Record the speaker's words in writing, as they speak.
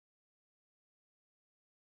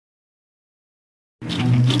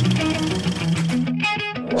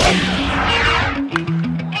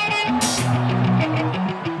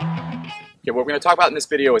what we're going to talk about in this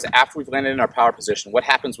video is after we've landed in our power position, what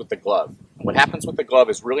happens with the glove. And what happens with the glove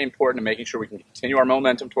is really important in making sure we can continue our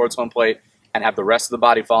momentum towards home plate and have the rest of the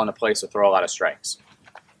body fall into place to throw a lot of strikes.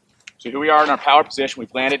 So here we are in our power position.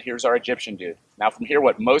 We've landed. Here's our Egyptian dude. Now from here,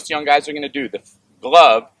 what most young guys are going to do, the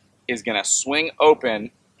glove is going to swing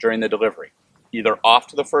open during the delivery, either off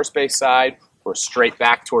to the first base side or straight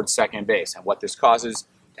back towards second base. And what this causes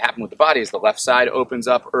to happen with the body is the left side opens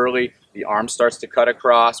up early, the arm starts to cut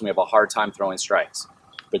across, and we have a hard time throwing strikes.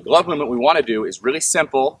 The glove movement we want to do is really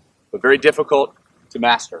simple, but very difficult to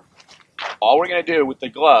master. All we're going to do with the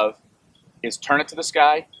glove is turn it to the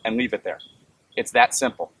sky and leave it there. It's that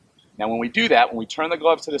simple. Now when we do that, when we turn the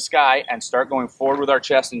glove to the sky and start going forward with our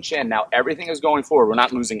chest and chin, now everything is going forward. We're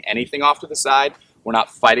not losing anything off to the side. We're not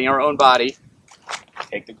fighting our own body.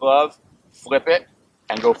 Take the glove, flip it,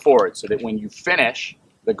 and go forward so that when you finish,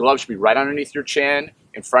 the glove should be right underneath your chin,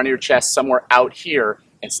 in front of your chest, somewhere out here,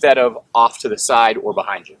 instead of off to the side or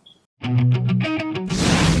behind you.